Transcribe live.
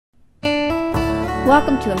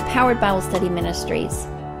Welcome to Empowered Bible Study Ministries.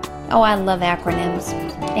 Oh, I love acronyms.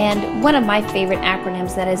 And one of my favorite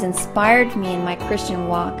acronyms that has inspired me in my Christian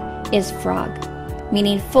walk is FROG,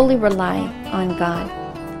 meaning fully rely on God.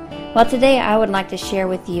 Well, today I would like to share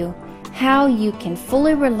with you how you can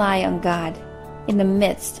fully rely on God in the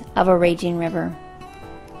midst of a raging river.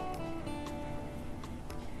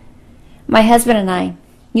 My husband and I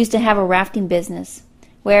used to have a rafting business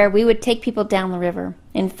where we would take people down the river.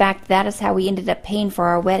 In fact, that is how we ended up paying for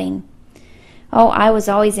our wedding. Oh, I was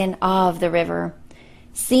always in awe of the river,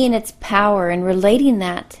 seeing its power and relating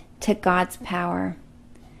that to God's power.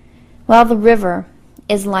 Well, the river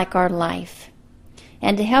is like our life.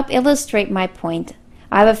 And to help illustrate my point,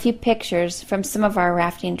 I have a few pictures from some of our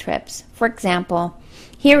rafting trips. For example,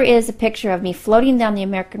 here is a picture of me floating down the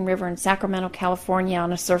American River in Sacramento, California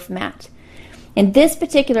on a surf mat. In this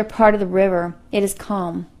particular part of the river, it is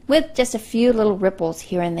calm, with just a few little ripples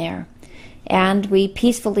here and there. And we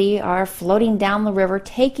peacefully are floating down the river,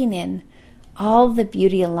 taking in all the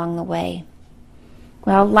beauty along the way.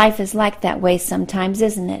 Well, life is like that way sometimes,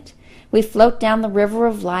 isn't it? We float down the river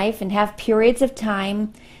of life and have periods of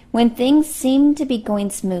time when things seem to be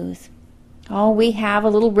going smooth. Oh, we have a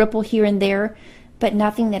little ripple here and there, but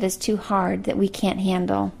nothing that is too hard that we can't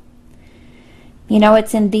handle. You know,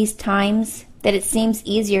 it's in these times that it seems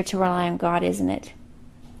easier to rely on God, isn't it?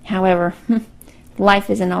 However, life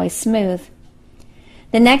isn't always smooth.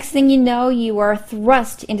 The next thing you know, you are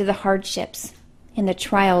thrust into the hardships and the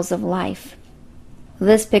trials of life.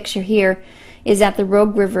 This picture here is at the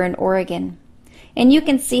Rogue River in Oregon, and you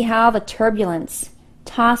can see how the turbulence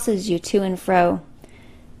tosses you to and fro,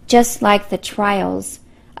 just like the trials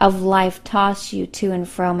of life toss you to and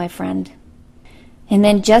fro, my friend. And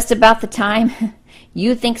then just about the time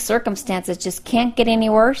you think circumstances just can't get any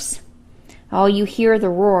worse, oh, you hear the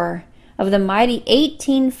roar of the mighty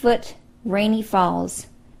 18-foot rainy falls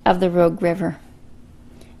of the Rogue River.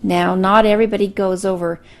 Now, not everybody goes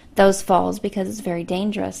over those falls because it's very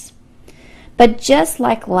dangerous. But just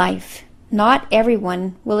like life, not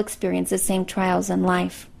everyone will experience the same trials in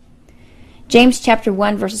life. James chapter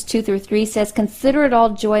 1 verses 2 through 3 says, "Consider it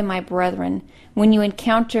all joy, my brethren, when you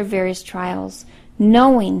encounter various trials,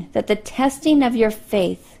 knowing that the testing of your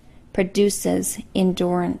faith produces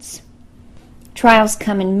endurance." Trials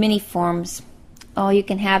come in many forms. Oh, you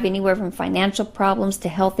can have anywhere from financial problems to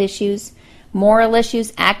health issues, moral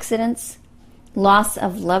issues, accidents, loss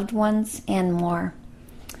of loved ones, and more.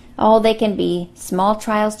 Oh, they can be small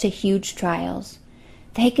trials to huge trials.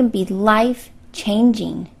 They can be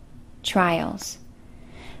life-changing trials.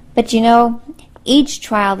 But you know, each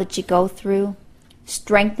trial that you go through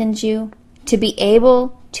strengthens you to be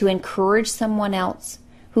able to encourage someone else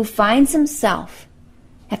who finds himself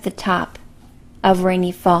at the top of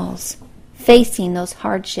rainy falls, facing those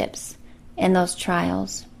hardships and those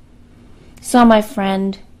trials. So, my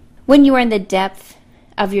friend, when you are in the depth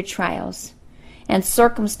of your trials and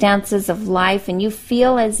circumstances of life and you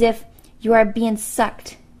feel as if you are being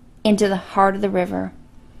sucked into the heart of the river,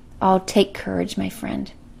 oh, take courage, my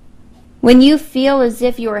friend. When you feel as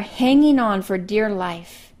if you are hanging on for dear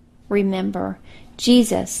life, remember,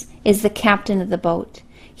 Jesus is the captain of the boat.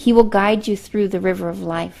 He will guide you through the river of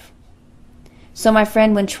life. So, my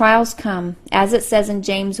friend, when trials come, as it says in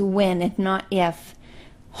James, when and not if,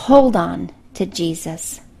 hold on to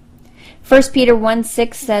Jesus. 1 Peter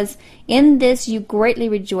 1:6 says, "In this you greatly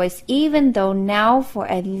rejoice, even though now for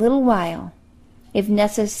a little while, if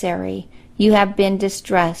necessary, you have been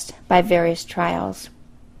distressed by various trials."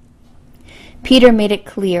 Peter made it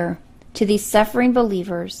clear to these suffering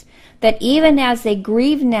believers that even as they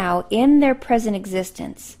grieve now in their present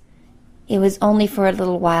existence, it was only for a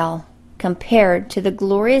little while compared to the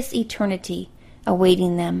glorious eternity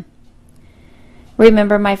awaiting them.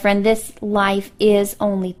 Remember, my friend, this life is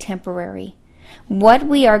only temporary. What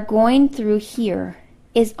we are going through here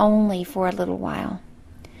is only for a little while.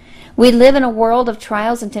 We live in a world of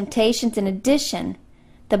trials and temptations. In addition,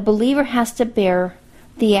 the believer has to bear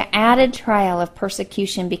the added trial of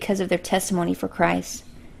persecution because of their testimony for Christ.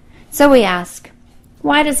 So we ask,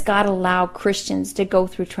 why does God allow Christians to go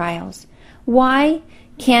through trials? Why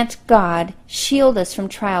can't God shield us from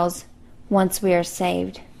trials once we are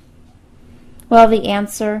saved? Well, the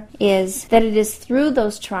answer is that it is through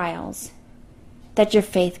those trials that your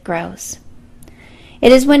faith grows.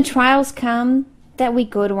 It is when trials come that we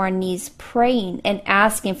go to our knees praying and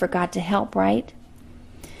asking for God to help, right?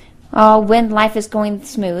 Oh, when life is going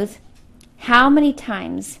smooth, how many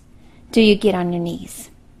times do you get on your knees?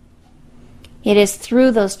 It is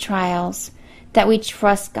through those trials that we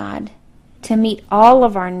trust God to meet all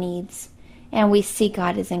of our needs, and we see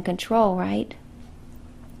God is in control, right?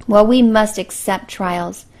 Well, we must accept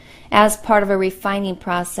trials as part of a refining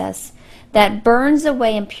process that burns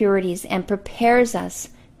away impurities and prepares us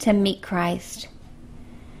to meet Christ.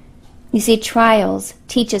 You see, trials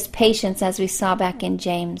teach us patience, as we saw back in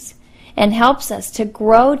James, and helps us to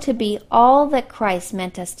grow to be all that Christ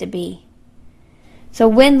meant us to be. So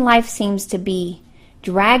when life seems to be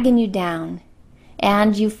dragging you down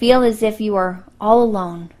and you feel as if you are all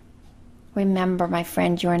alone, remember, my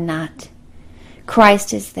friend, you are not.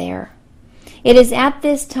 Christ is there. It is at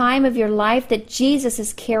this time of your life that Jesus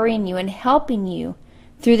is carrying you and helping you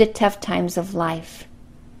through the tough times of life.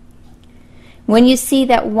 When you see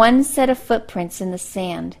that one set of footprints in the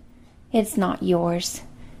sand, it's not yours,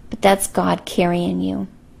 but that's God carrying you.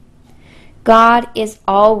 God is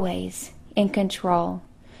always in control,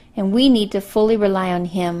 and we need to fully rely on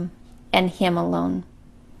Him and Him alone.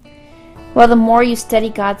 Well, the more you study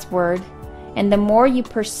God's Word, and the more you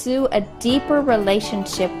pursue a deeper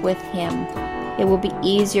relationship with Him, it will be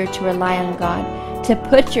easier to rely on God, to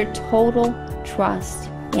put your total trust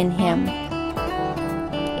in Him.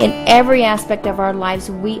 In every aspect of our lives,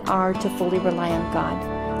 we are to fully rely on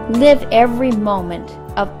God. Live every moment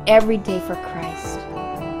of every day for Christ.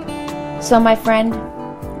 So, my friend,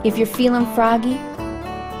 if you're feeling froggy,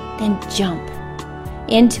 then jump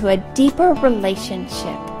into a deeper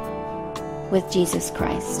relationship with Jesus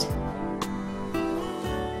Christ.